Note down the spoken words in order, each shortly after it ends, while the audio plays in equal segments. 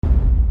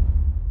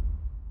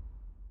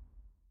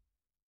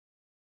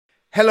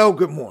Hello,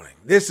 good morning.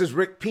 This is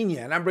Rick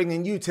Pina, and I'm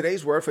bringing you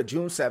today's word for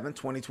June 7,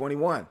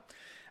 2021.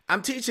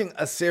 I'm teaching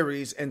a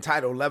series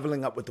entitled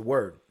Leveling Up with the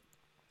Word.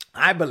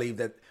 I believe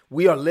that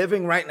we are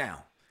living right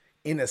now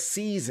in a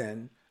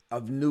season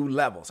of new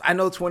levels. I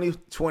know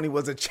 2020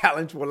 was a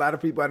challenge for a lot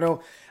of people.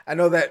 I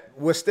know that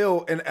we're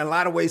still in a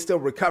lot of ways still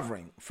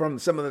recovering from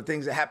some of the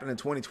things that happened in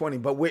 2020,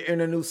 but we're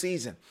in a new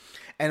season.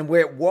 And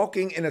we're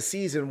walking in a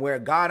season where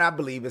God, I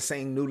believe, is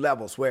saying new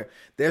levels, where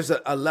there's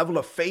a level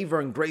of favor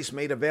and grace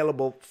made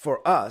available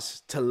for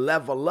us to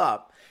level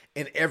up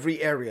in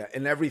every area,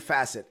 in every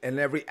facet, in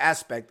every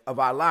aspect of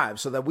our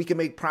lives so that we can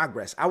make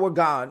progress. Our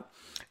God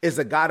is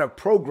a God of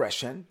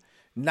progression,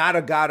 not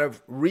a God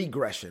of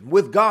regression.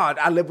 With God,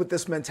 I live with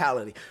this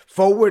mentality: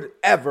 forward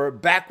ever,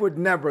 backward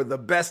never, the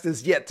best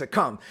is yet to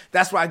come.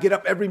 That's why I get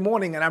up every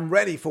morning and I'm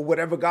ready for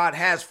whatever God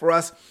has for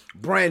us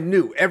brand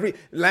new. Every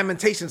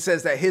Lamentation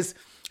says that his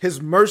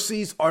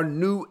mercies are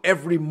new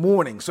every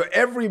morning. So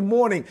every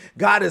morning,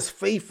 God is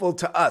faithful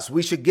to us.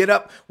 We should get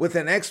up with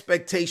an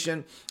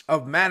expectation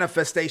of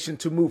manifestation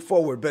to move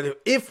forward. But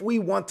if we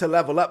want to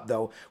level up,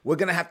 though, we're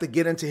going to have to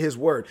get into his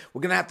word.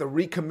 We're going to have to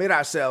recommit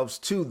ourselves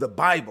to the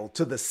Bible,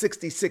 to the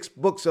 66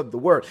 books of the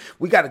word.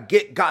 We got to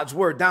get God's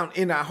word down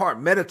in our heart,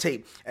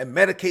 meditate and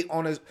medicate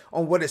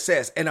on what it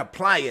says and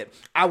apply it.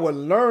 Our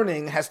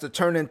learning has to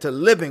turn into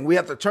living. We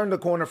have to turn the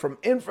corner from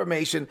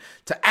information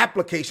to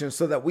application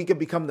so that we can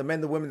become the men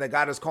and women that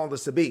God has called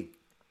us to be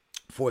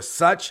for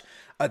such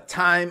a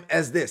time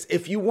as this.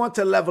 If you want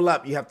to level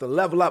up, you have to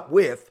level up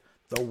with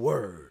the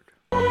word.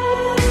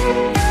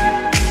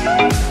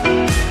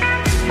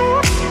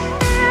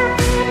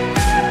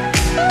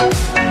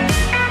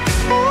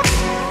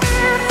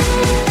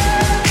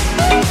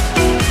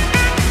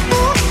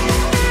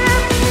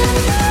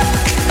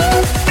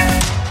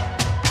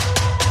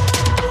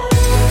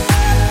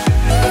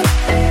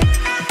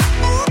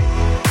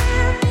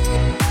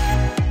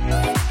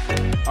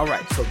 All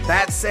right, so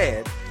that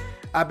said,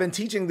 I've been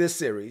teaching this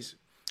series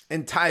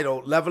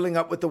entitled Leveling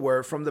Up with the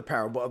Word from the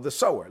Parable of the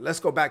Sower.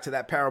 Let's go back to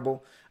that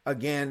parable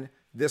again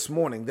this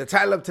morning. The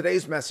title of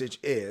today's message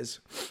is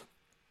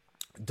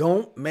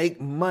Don't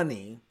Make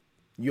Money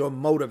Your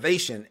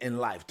Motivation in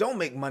Life. Don't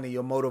make money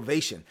your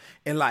motivation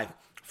in life.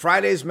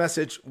 Friday's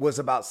message was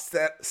about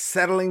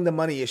settling the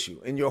money issue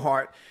in your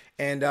heart.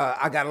 And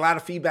I got a lot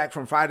of feedback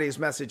from Friday's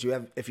message.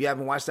 If you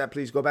haven't watched that,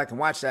 please go back and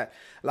watch that.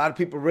 A lot of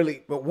people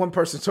but one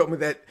person told me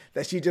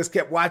that she just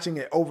kept watching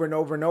it over and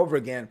over and over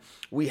again.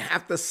 We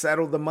have to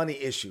settle the money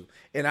issue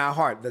in our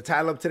heart. The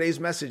title of today's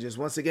message is,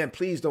 once again,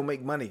 please don't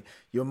make money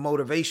your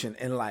motivation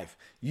in life.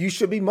 You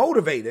should be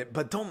motivated,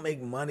 but don't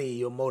make money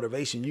your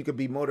motivation. You could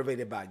be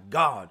motivated by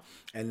God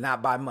and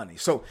not by money.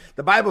 So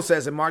the Bible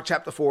says in Mark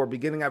chapter 4,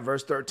 beginning at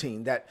verse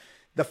 13, that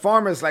the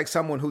farmer is like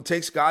someone who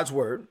takes God's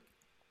word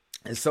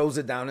and sows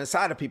it down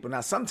inside of people.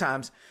 Now,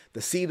 sometimes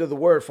the seed of the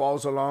word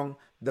falls along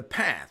the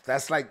path.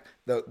 That's like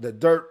the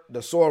dirt,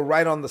 the soil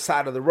right on the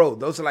side of the road.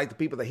 Those are like the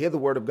people that hear the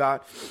word of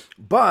God,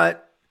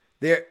 but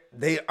their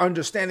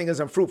understanding is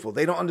unfruitful.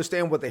 They don't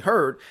understand what they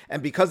heard.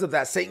 And because of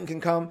that, Satan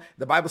can come.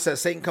 The Bible says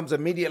Satan comes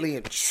immediately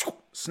and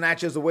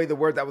snatches away the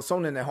word that was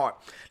sown in their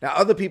heart. Now,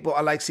 other people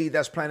are like seed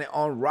that's planted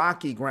on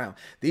rocky ground.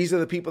 These are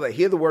the people that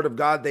hear the word of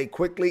God. They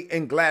quickly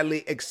and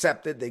gladly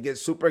accept it. They get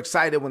super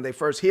excited when they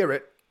first hear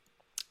it,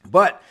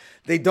 but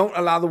they don't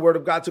allow the word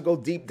of God to go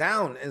deep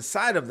down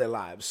inside of their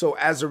lives. So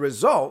as a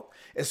result,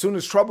 as soon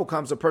as trouble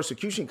comes or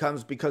persecution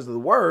comes because of the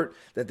word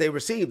that they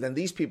received, then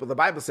these people, the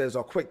Bible says,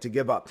 are quick to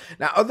give up.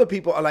 Now, other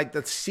people are like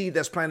the seed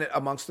that's planted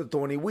amongst the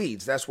thorny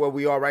weeds. That's where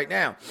we are right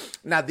now.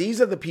 Now, these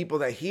are the people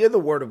that hear the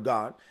word of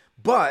God,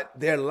 but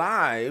their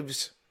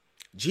lives,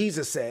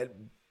 Jesus said,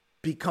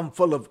 become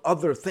full of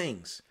other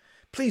things.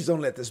 Please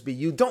don't let this be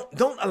you.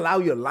 Don't allow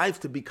your life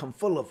to become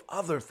full of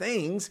other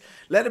things.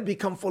 Let it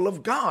become full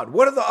of God.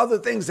 What are the other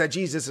things that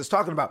Jesus is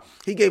talking about?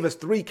 He gave us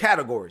 3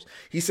 categories.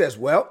 He says,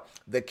 well,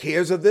 the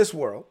cares of this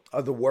world,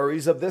 or the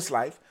worries of this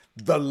life,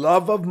 the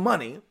love of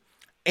money,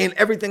 and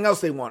everything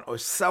else they want, or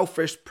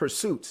selfish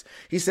pursuits.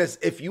 He says,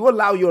 if you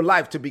allow your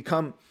life to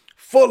become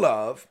full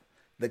of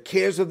the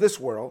cares of this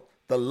world,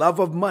 the love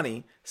of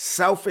money,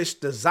 selfish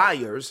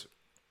desires,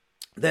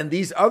 then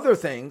these other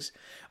things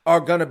are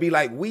going to be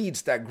like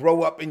weeds that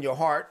grow up in your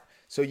heart.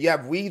 So you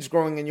have weeds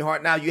growing in your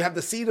heart. Now you have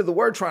the seed of the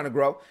word trying to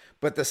grow,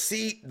 but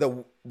the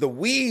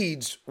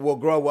weeds will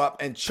grow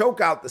up and choke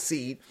out the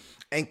seed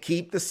and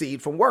keep the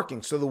seed from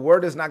working. So the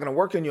word is not going to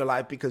work in your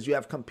life because you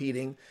have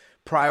competing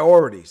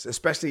priorities,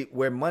 especially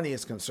where money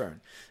is concerned.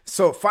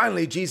 So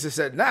finally, Jesus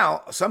said,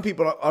 now some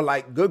people are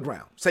like good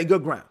ground. Say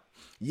good ground.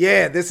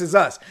 Yeah, this is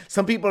us.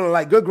 Some people are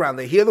like good ground.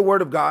 They hear the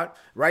word of God,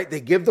 right? They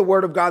give the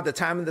word of God the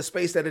time and the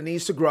space that it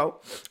needs to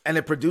grow, and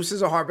it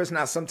produces a harvest.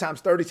 Now,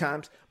 sometimes 30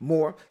 times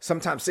more,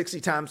 sometimes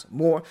 60 times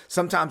more,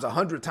 sometimes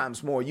 100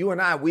 times more. You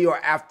and I, we are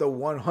after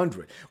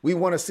 100. We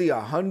want to see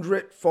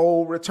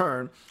 100-fold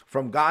return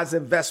from God's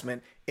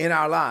investment in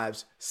our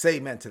lives. Say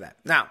amen to that.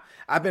 Now,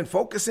 I've been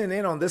focusing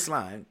in on this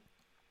line,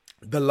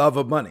 the love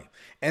of money.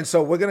 And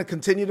so we're going to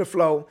continue to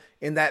flow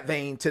in that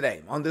vein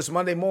today. On this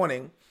Monday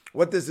morning,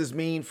 What does this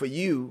mean for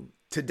you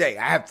today?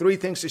 I have 3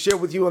 things to share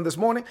with you on this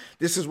morning.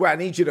 This is where I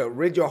need you to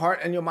rid your heart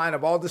and your mind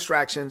of all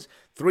distractions.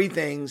 3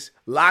 things,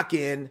 lock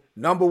in.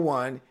 Number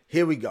 1,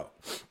 here we go.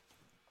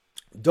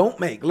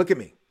 Look at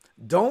me.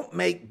 Don't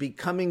make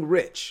becoming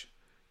rich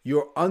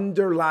your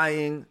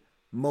underlying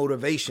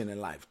motivation in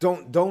life.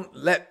 Don't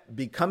let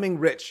becoming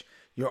rich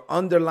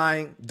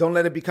don't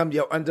let it become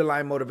your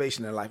underlying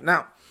motivation in life.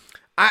 Now,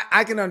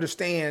 I can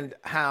understand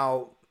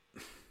how,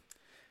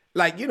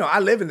 I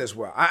live in this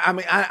world.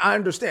 I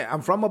understand.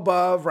 I'm from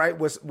above, right?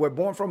 We're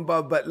born from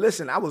above. But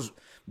listen, I was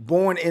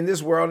born in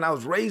this world and I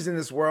was raised in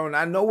this world, and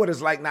I know what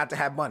it's like not to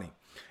have money.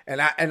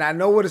 And I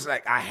know what it's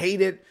like. I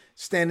hated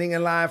standing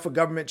in line for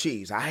government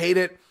cheese. I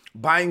hated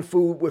buying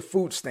food with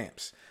food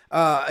stamps.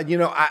 I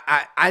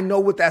know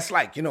what that's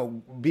like,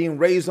 being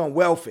raised on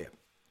welfare.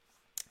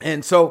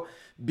 And so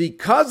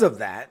because of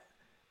that,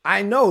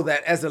 I know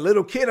that as a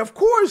little kid, I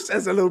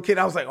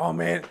was like, oh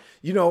man,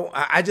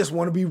 I just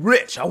want to be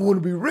rich. I want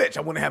to be rich.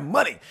 I want to have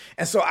money.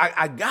 And so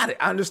I got it.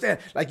 I understand.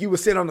 Like you would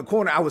sit on the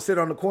corner. I would sit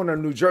on the corner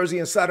in New Jersey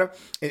and Sutter,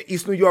 in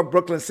East New York,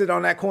 Brooklyn, sit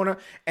on that corner.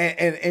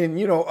 And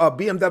a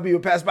BMW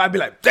would pass by. I'd be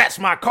like, that's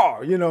my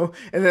car, And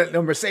then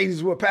the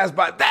Mercedes would pass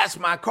by. That's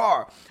my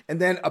car. And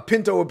then a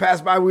Pinto would pass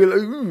by. We're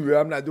like, ooh,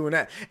 I'm not doing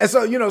that. And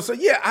so,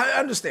 yeah, I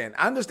understand.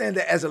 I understand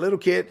that as a little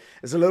kid,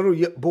 as a little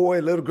boy,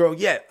 little girl,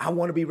 yeah, I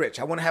want to be rich.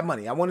 I want to have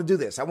money. I want to do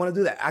this. I want to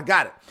do that. I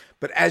got it.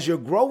 But as you're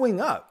growing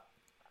up,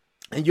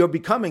 and you're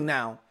becoming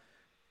now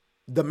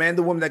the man,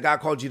 the woman that God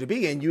called you to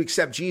be, and you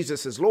accept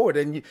Jesus as Lord.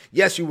 And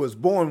yes, you was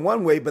born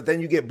one way, but then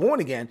you get born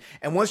again.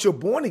 And once you're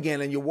born again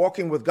and you're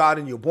walking with God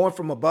and you're born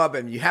from above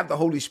and you have the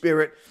Holy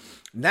Spirit,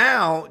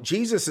 now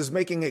Jesus is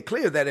making it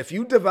clear that if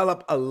you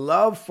develop a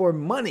love for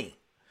money,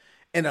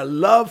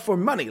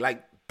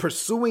 like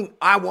pursuing,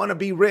 I want to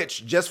be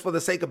rich just for the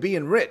sake of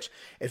being rich.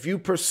 If you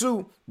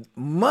pursue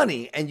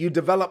money and you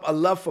develop a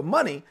love for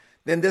money,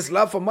 then this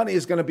love for money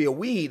is going to be a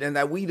weed, and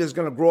that weed is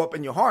going to grow up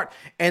in your heart,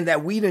 and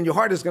that weed in your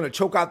heart is going to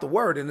choke out the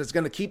word, and it's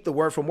going to keep the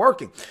word from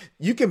working.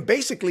 You can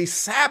basically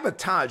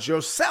sabotage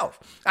yourself.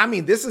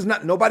 This is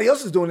not, nobody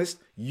else is doing this.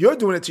 You're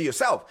doing it to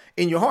yourself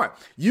in your heart.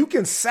 You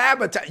can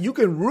sabotage, you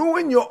can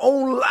ruin your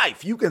own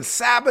life. You can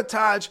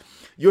sabotage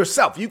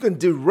yourself. You can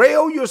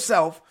derail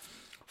yourself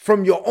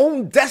from your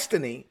own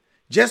destiny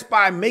just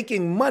by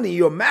making money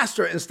your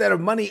master instead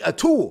of money a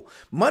tool.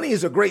 Money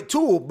is a great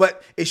tool,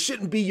 but it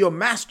shouldn't be your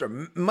master.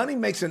 Money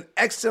makes an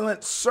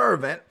excellent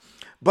servant,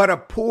 but a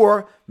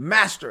poor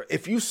master.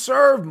 If you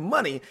serve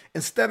money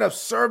instead of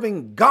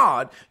serving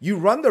God, you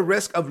run the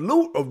risk of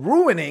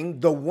ruining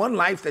the one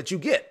life that you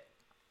get.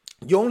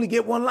 You only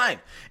get one life.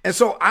 And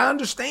so I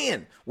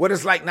understand what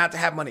it's like not to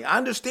have money. I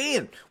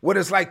understand what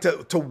it's like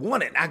to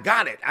want it. I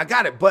got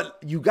it. But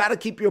you got to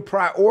keep your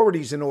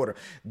priorities in order.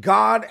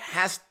 God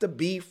has to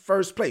be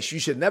first place. You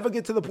should never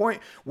get to the point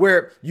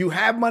where you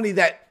have money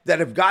that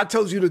if God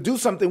tells you to do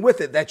something with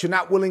it, that you're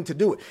not willing to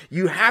do it.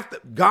 You have to,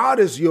 God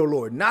is your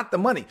Lord, not the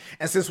money.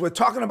 And since we're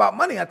talking about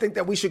money, I think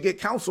that we should get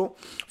counsel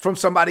from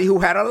somebody who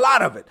had a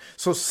lot of it.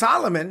 So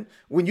Solomon,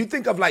 when you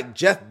think of like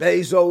Jeff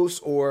Bezos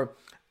or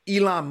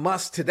Elon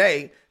Musk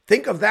today,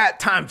 think of that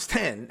times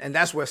 10, and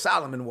that's where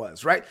Solomon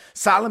was, right?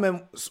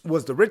 Solomon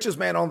was the richest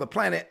man on the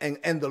planet,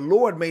 and the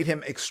Lord made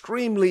him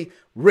extremely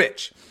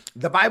rich.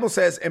 The Bible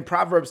says in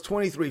Proverbs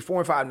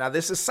 23:4-5, now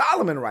this is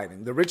Solomon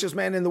writing, the richest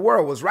man in the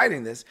world was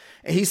writing this,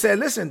 and he said,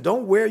 listen,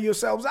 don't wear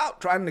yourselves out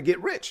trying to get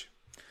rich.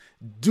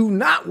 Do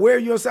not wear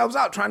yourselves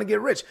out trying to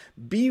get rich.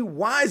 Be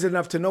wise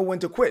enough to know when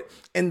to quit.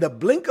 In the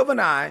blink of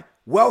an eye,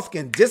 wealth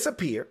can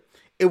disappear.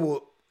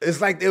 It's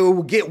like it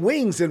will get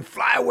wings and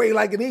fly away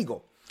like an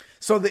eagle.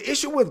 So the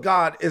issue with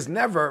God is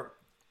never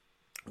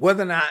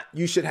whether or not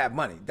you should have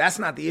money. That's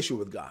not the issue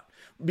with God,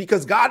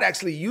 because God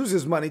actually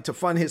uses money to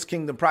fund his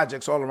kingdom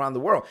projects all around the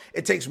world.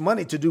 It takes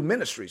money to do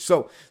ministry.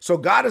 So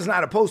God is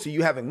not opposed to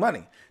you having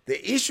money.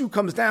 The issue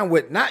comes down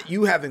with not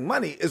you having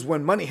money is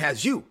when money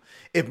has you.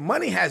 If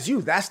money has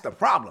you, that's the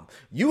problem.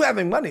 You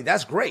having money,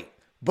 that's great.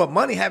 But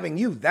money having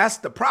you, that's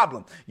the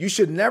problem. You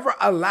should never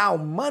allow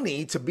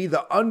money to be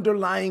the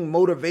underlying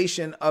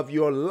motivation of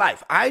your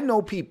life. I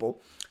know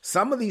people,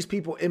 some of these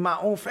people in my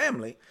own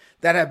family,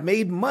 that have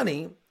made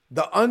money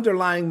the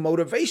underlying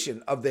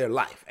motivation of their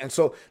life. And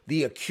so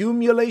the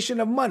accumulation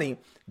of money,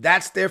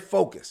 that's their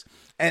focus.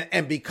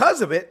 And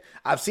because of it,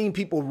 I've seen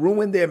people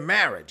ruin their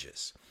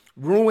marriages,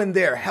 ruin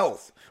their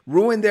health,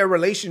 ruin their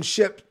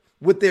relationship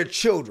with their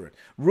children,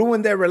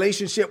 ruin their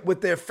relationship with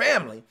their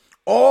family,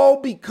 all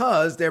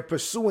because they're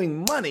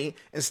pursuing money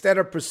instead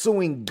of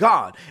pursuing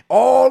God,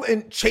 all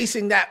in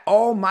chasing that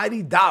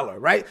almighty dollar,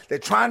 right? They're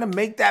trying to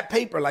make that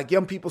paper, like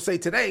young people say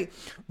today.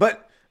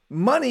 But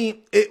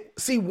money,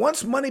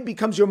 once money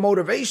becomes your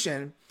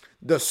motivation,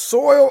 the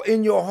soil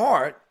in your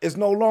heart is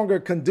no longer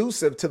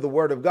conducive to the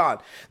word of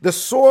God. The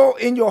soil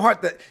in your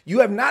heart, that you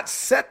have not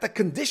set the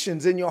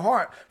conditions in your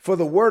heart for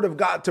the word of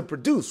God to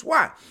produce.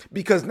 Why?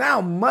 Because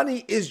now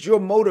money is your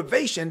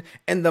motivation,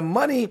 and the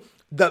money,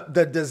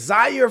 the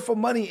desire for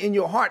money in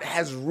your heart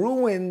has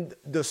ruined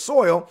the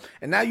soil.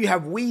 And now you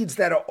have weeds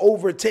that are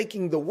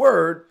overtaking the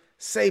word,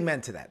 Say amen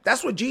to that.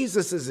 That's what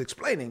Jesus is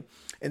explaining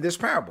in this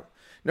parable.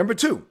 Number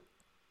two,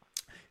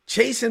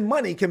 chasing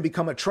money can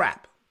become a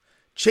trap.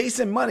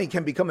 Chasing money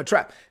can become a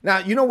trap. Now,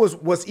 you know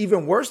what's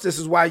even worse? This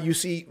is why you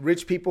see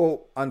rich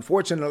people,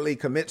 unfortunately,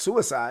 commit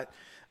suicide.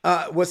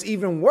 What's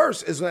even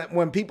worse is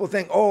when people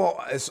think, oh,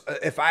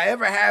 if I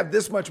ever have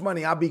this much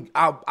money,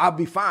 I'll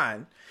be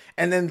fine.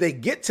 And then they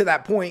get to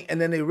that point, and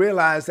then they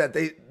realize that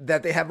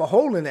they have a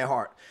hole in their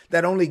heart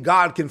that only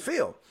God can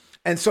fill.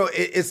 And so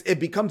it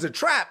becomes a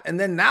trap. And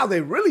then now they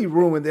really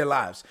ruin their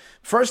lives.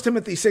 1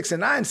 Timothy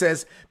 6:9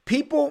 says,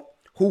 people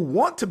who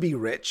want to be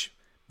rich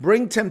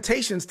bring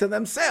temptations to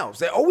themselves.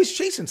 They're always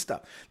chasing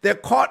stuff. They're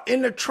caught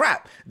in a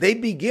trap. They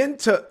begin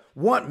to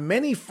want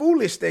many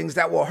foolish things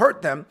that will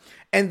hurt them.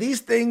 And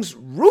these things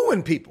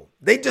ruin people.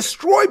 They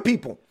destroy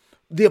people.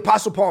 The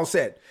Apostle Paul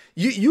said,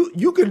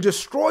 you can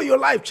destroy your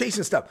life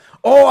chasing stuff.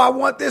 Oh, I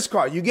want this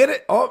car. You get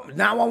it? Oh,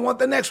 now I want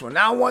the next one.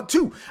 Now I want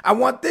two. I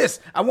want this.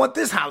 I want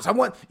this house.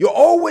 You're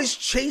always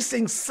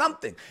chasing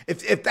something.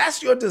 If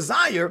that's your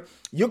desire,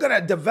 you're going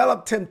to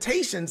develop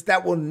temptations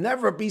that will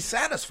never be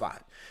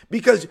satisfied.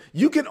 Because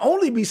you can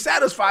only be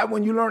satisfied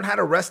when you learn how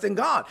to rest in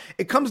God.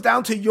 It comes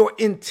down to your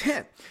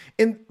intent.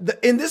 In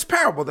this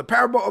parable, the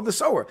parable of the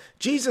sower,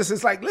 Jesus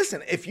is like,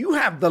 listen, if you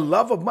have the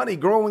love of money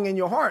growing in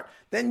your heart,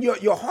 then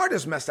your heart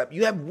is messed up.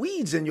 You have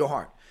weeds in your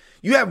heart.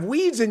 You have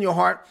weeds in your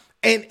heart,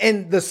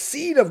 and the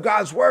seed of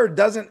God's word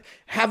doesn't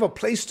have a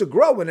place to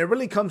grow. And it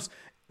really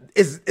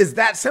is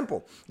that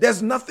simple.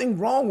 There's nothing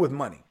wrong with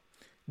money.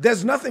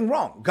 There's nothing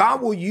wrong.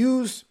 God will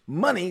use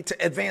money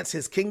to advance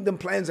his kingdom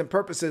plans and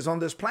purposes on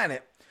this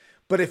planet.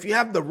 But if you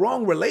have the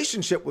wrong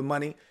relationship with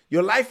money,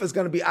 your life is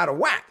going to be out of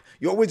whack.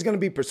 You're always going to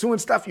be pursuing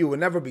stuff. You will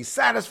never be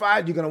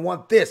satisfied. You're going to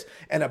want this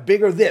and a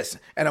bigger this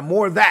and a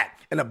more that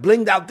and a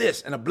blinged out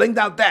this and a blinged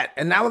out that.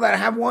 And now that I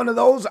have one of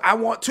those, I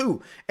want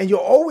two. And you're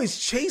always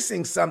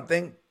chasing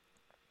something.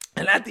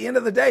 And at the end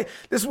of the day,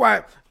 this is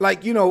why,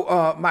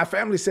 my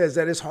family says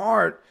that it's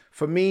hard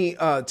for me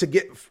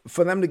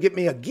for them to get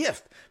me a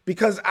gift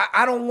because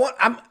I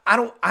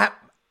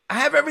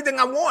have everything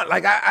I want.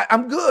 Like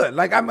I'm good.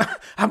 Like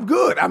I'm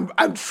good.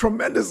 I'm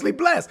tremendously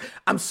blessed.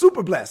 I'm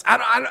super blessed.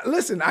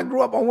 Listen, I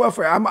grew up on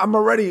welfare. I've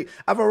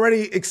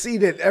already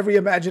exceeded every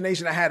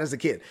imagination I had as a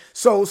kid.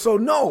 So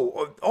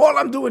no, all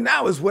I'm doing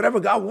now is whatever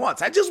God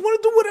wants. I just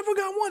want to do whatever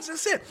God wants.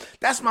 That's it.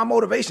 That's my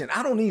motivation.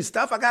 I don't need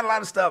stuff. I got a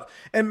lot of stuff.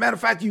 And matter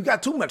of fact, you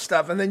got too much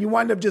stuff and then you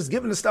wind up just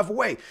giving the stuff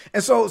away.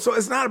 And so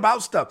it's not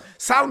about stuff.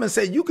 Solomon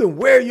said you can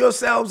wear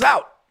yourselves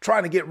out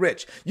trying to get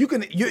rich.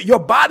 Your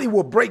body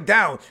will break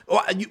down.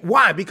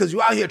 Why? Because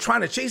you're out here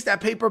trying to chase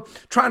that paper,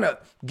 trying to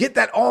get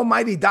that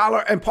almighty dollar.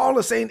 And Paul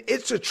is saying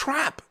it's a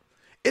trap.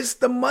 It's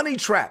the money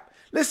trap.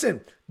 Listen,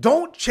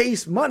 don't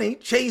chase money,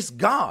 chase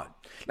God.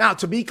 Now,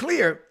 to be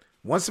clear,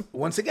 once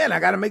again,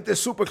 I got to make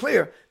this super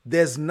clear.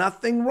 There's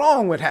nothing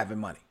wrong with having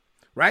money,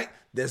 right?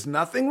 There's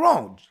nothing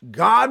wrong.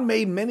 God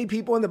made many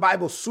people in the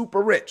Bible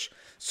super rich.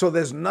 So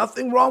there's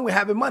nothing wrong with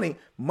having money.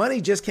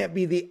 Money just can't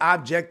be the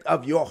object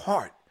of your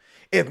heart.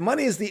 If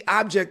money is the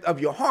object of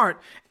your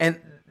heart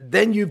and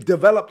then you've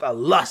developed a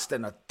lust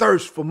and a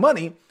thirst for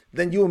money,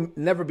 then you'll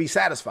never be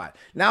satisfied.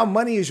 Now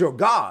money is your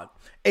God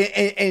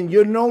and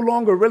you're no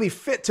longer really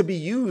fit to be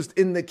used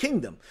in the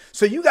kingdom.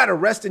 So you got to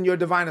rest in your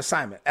divine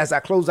assignment. As I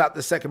close out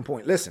the second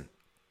point, listen,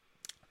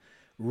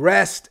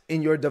 rest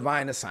in your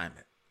divine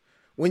assignment.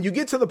 When you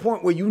get to the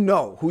point where you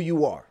know who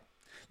you are,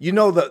 you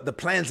know the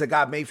plans that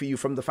God made for you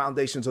from the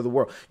foundations of the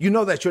world. You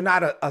know that you're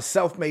not a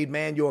self-made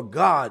man, you're a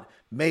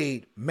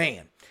God-made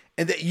man.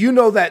 And that you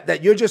know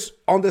that you're just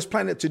on this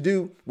planet to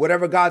do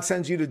whatever God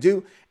sends you to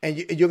do. And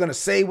you're going to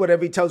say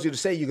whatever he tells you to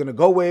say. You're going to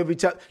go wherever he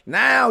tells.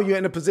 Now you're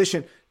in a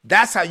position.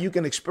 That's how you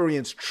can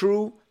experience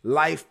true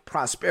life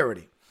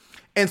prosperity.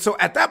 And so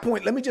at that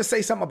point, let me just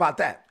say something about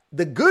that.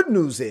 The good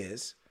news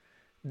is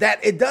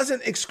that it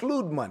doesn't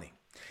exclude money.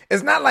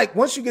 It's not like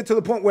once you get to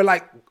the point where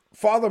like,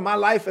 Father, my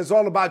life is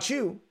all about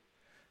you,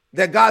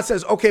 that God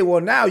says, okay,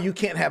 well, now you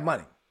can't have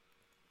money.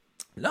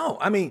 No,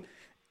 I mean,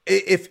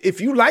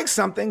 if you like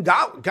something,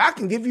 God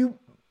can give you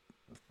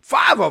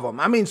 5 of them.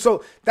 I mean,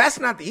 so that's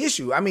not the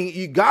issue. I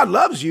mean, God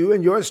loves you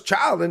and you're his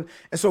child. And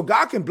so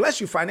God can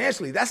bless you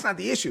financially. That's not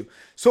the issue.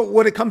 So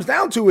what it comes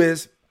down to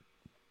is,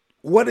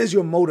 what is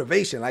your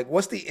motivation? Like,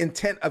 what's the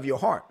intent of your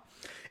heart?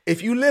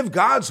 If you live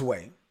God's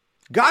way,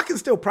 God can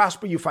still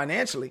prosper you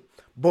financially.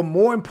 But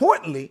more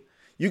importantly,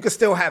 you can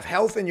still have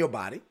health in your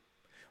body,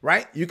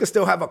 right? You can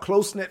still have a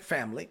close-knit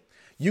family.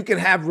 You can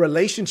have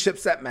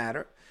relationships that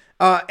matter.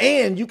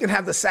 And you can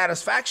have the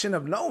satisfaction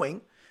of knowing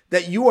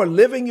that you are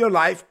living your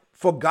life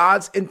for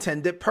God's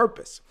intended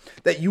purpose,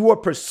 that you are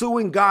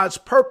pursuing God's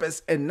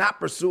purpose and not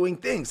pursuing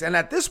things. And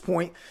at this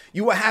point,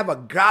 you will have a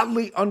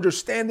godly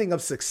understanding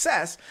of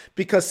success,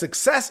 because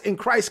success in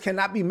Christ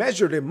cannot be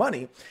measured in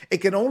money. It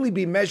can only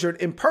be measured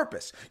in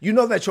purpose. You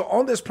know that you're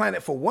on this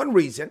planet for one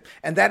reason,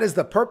 and that is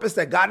the purpose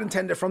that God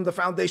intended from the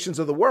foundations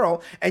of the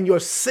world. And your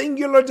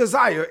singular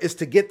desire is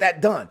to get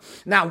that done.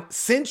 Now,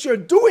 since you're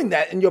doing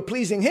that and you're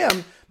pleasing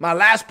him, my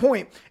last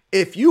point,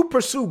 If you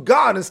pursue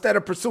God instead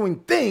of pursuing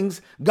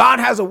things, God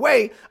has a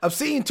way of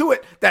seeing to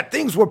it that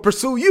things will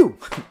pursue you.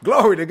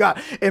 Glory to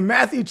God. In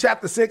Matthew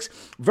chapter 6,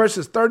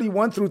 verses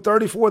 31 through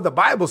 34, the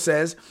Bible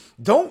says,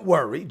 don't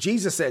worry.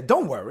 Jesus said,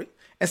 don't worry.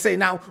 And say,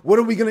 now, what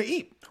are we going to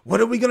eat?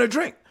 What are we going to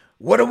drink?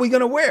 What are we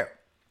going to wear?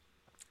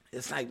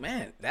 It's like,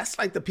 man, that's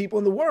like the people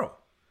in the world.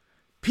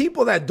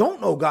 People that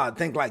don't know God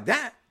think like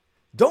that.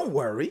 Don't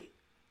worry.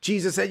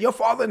 Jesus said, your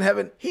Father in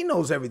heaven, he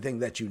knows everything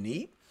that you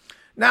need.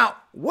 Now,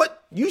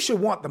 what you should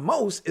want the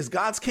most is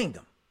God's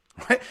kingdom,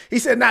 right? He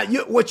said, now,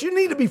 what you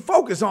need to be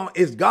focused on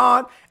is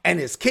God and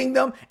his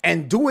kingdom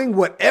and doing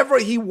whatever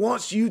he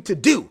wants you to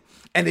do.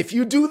 And if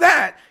you do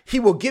that, he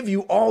will give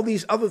you all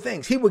these other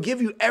things. He will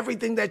give you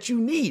everything that you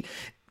need.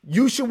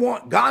 You should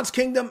want God's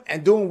kingdom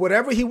and doing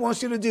whatever he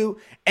wants you to do.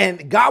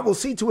 And God will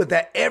see to it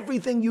that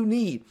everything you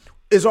need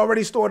is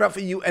already stored up for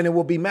you and it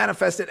will be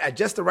manifested at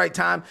just the right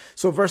time.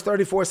 So verse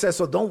 34 says,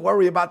 so don't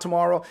worry about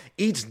tomorrow.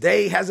 Each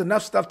day has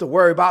enough stuff to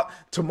worry about.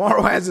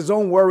 Tomorrow has its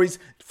own worries.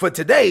 For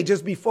today,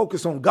 just be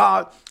focused on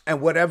God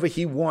and whatever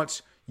he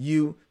wants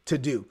you to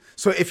do.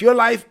 So if your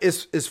life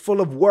is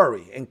full of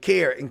worry and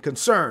care and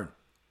concern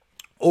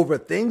over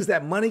things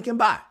that money can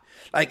buy,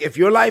 like if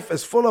your life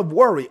is full of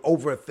worry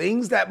over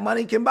things that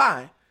money can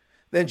buy,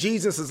 then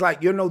Jesus is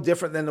like, you're no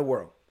different than the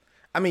world.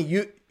 I mean,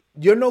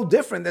 you're no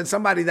different than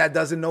somebody that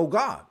doesn't know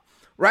God,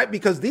 right?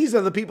 Because these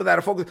are the people that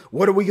are focused.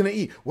 What are we going to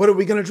eat? What are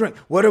we going to drink?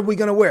 What are we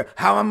going to wear?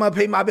 How am I going to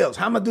pay my bills?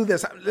 How am I going to do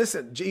this?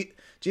 Listen, Jesus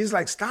is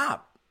like,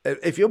 stop.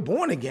 If you're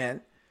born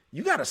again,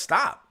 you got to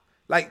stop.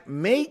 Like,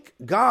 make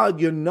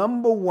God your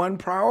number one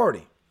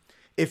priority.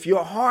 If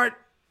your heart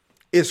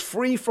is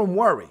free from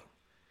worry,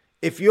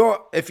 if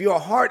your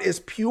heart is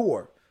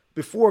pure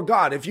before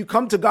God, if you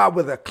come to God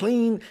with a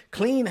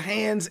clean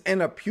hands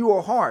and a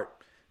pure heart,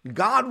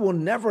 God will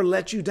never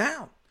let you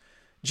down.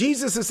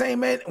 Jesus is saying,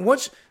 man,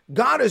 once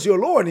God is your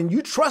Lord and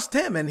you trust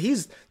him and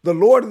he's the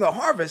Lord of the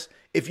harvest,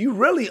 if you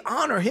really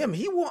honor him,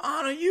 he will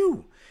honor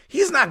you.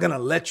 He's not going to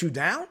let you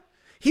down.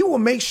 He will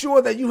make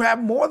sure that you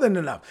have more than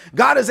enough.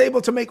 God is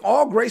able to make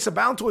all grace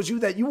abound towards you,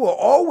 that you will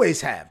always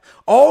have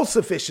all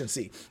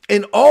sufficiency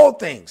in all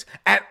things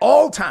at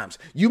all times.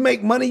 You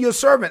make money your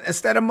servant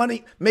instead of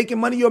making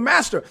money your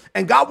master.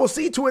 And God will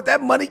see to it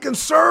that money can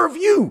serve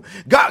you.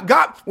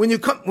 God, when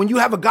you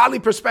have a godly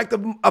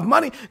perspective of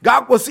money,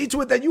 God will see to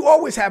it that you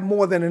always have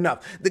more than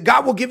enough. That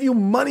God will give you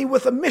money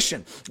with a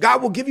mission.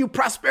 God will give you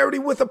prosperity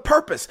with a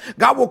purpose.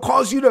 God will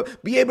cause you to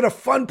be able to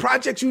fund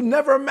projects you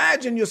never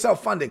imagined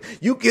yourself funding.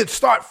 You can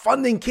start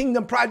funding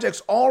kingdom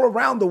projects all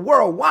around the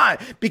world. Why?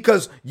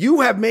 Because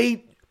you have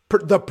made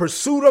the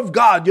pursuit of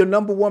God your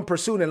number one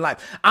pursuit in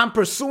life. I'm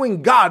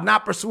pursuing God,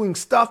 not pursuing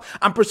stuff.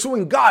 I'm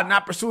pursuing God,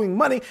 not pursuing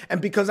money.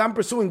 And because I'm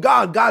pursuing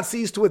God, God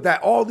sees to it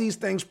that all these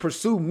things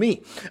pursue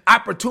me.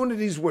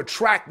 Opportunities will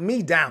track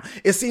me down.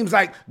 It seems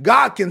like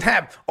God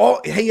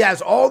he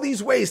has all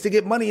these ways to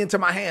get money into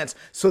my hands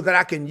so that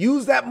I can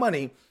use that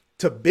money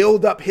to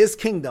build up his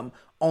kingdom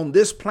on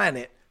this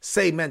planet.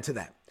 Say amen to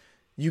that.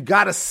 You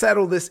got to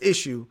settle this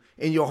issue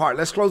in your heart.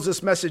 Let's close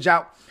this message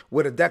out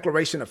with a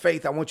declaration of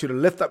faith. I want you to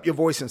lift up your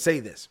voice and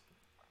say this.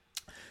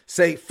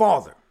 Say,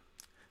 Father,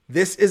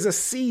 this is a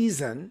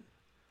season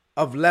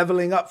of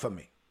leveling up for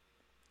me.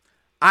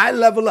 I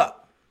level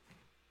up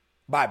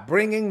by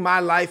bringing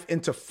my life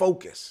into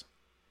focus,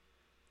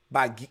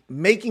 by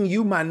making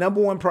you my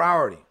number one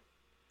priority.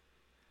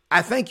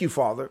 I thank you,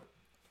 Father,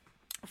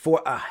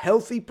 for a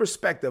healthy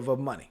perspective of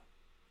money.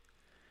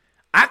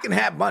 I can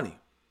have money,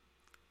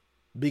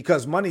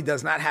 because money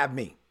does not have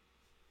me.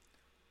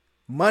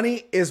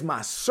 Money is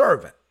my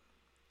servant,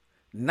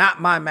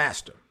 not my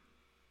master.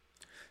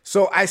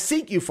 So I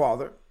seek you,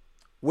 Father,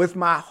 with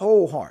my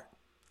whole heart.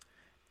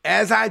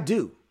 As I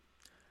do,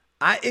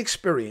 I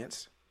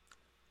experience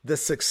the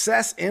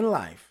success in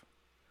life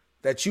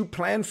that you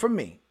planned for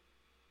me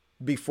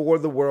before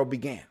the world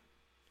began.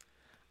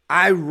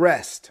 I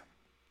rest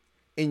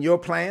in your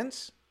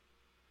plans.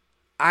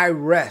 I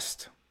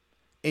rest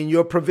in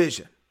your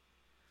provision.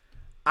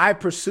 I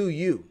pursue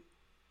you.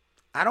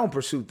 I don't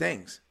pursue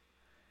things.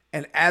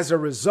 And as a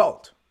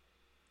result,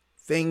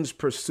 things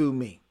pursue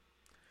me.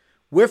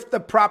 With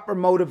the proper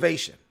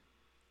motivation,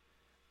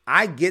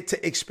 I get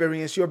to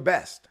experience your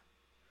best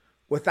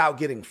without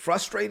getting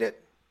frustrated,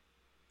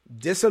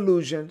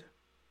 disillusioned,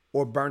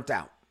 or burnt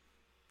out.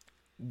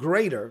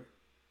 Greater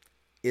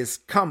is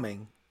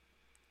coming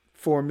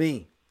for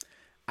me.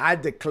 I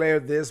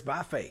declare this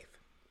by faith.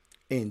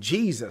 In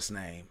Jesus'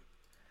 name,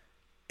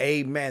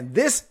 amen.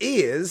 This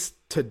is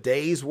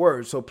today's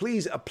word. So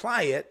please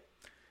apply it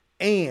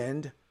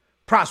and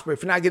prosper.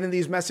 If you're not getting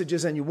these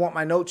messages and you want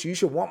my notes, you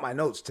should want my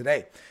notes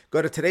today.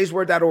 Go to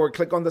today'sword.org,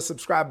 click on the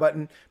subscribe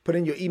button, put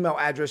in your email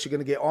address. You're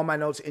going to get all my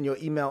notes in your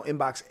email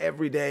inbox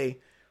every day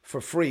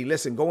for free.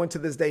 Listen, go into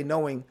this day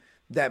knowing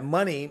that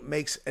money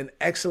makes an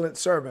excellent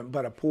servant,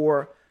 but a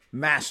poor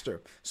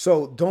master.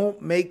 So don't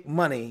make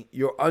money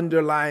your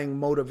underlying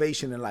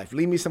motivation in life.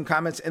 Leave me some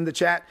comments in the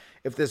chat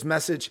if this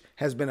message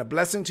has been a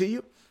blessing to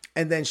you,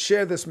 and then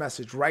share this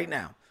message right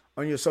now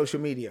on your social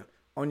media,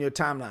 on your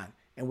timeline,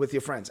 and with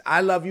your friends.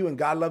 I love you and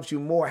God loves you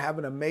more. Have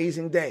an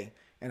amazing day,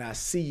 and I'll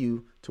see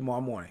you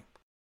tomorrow morning.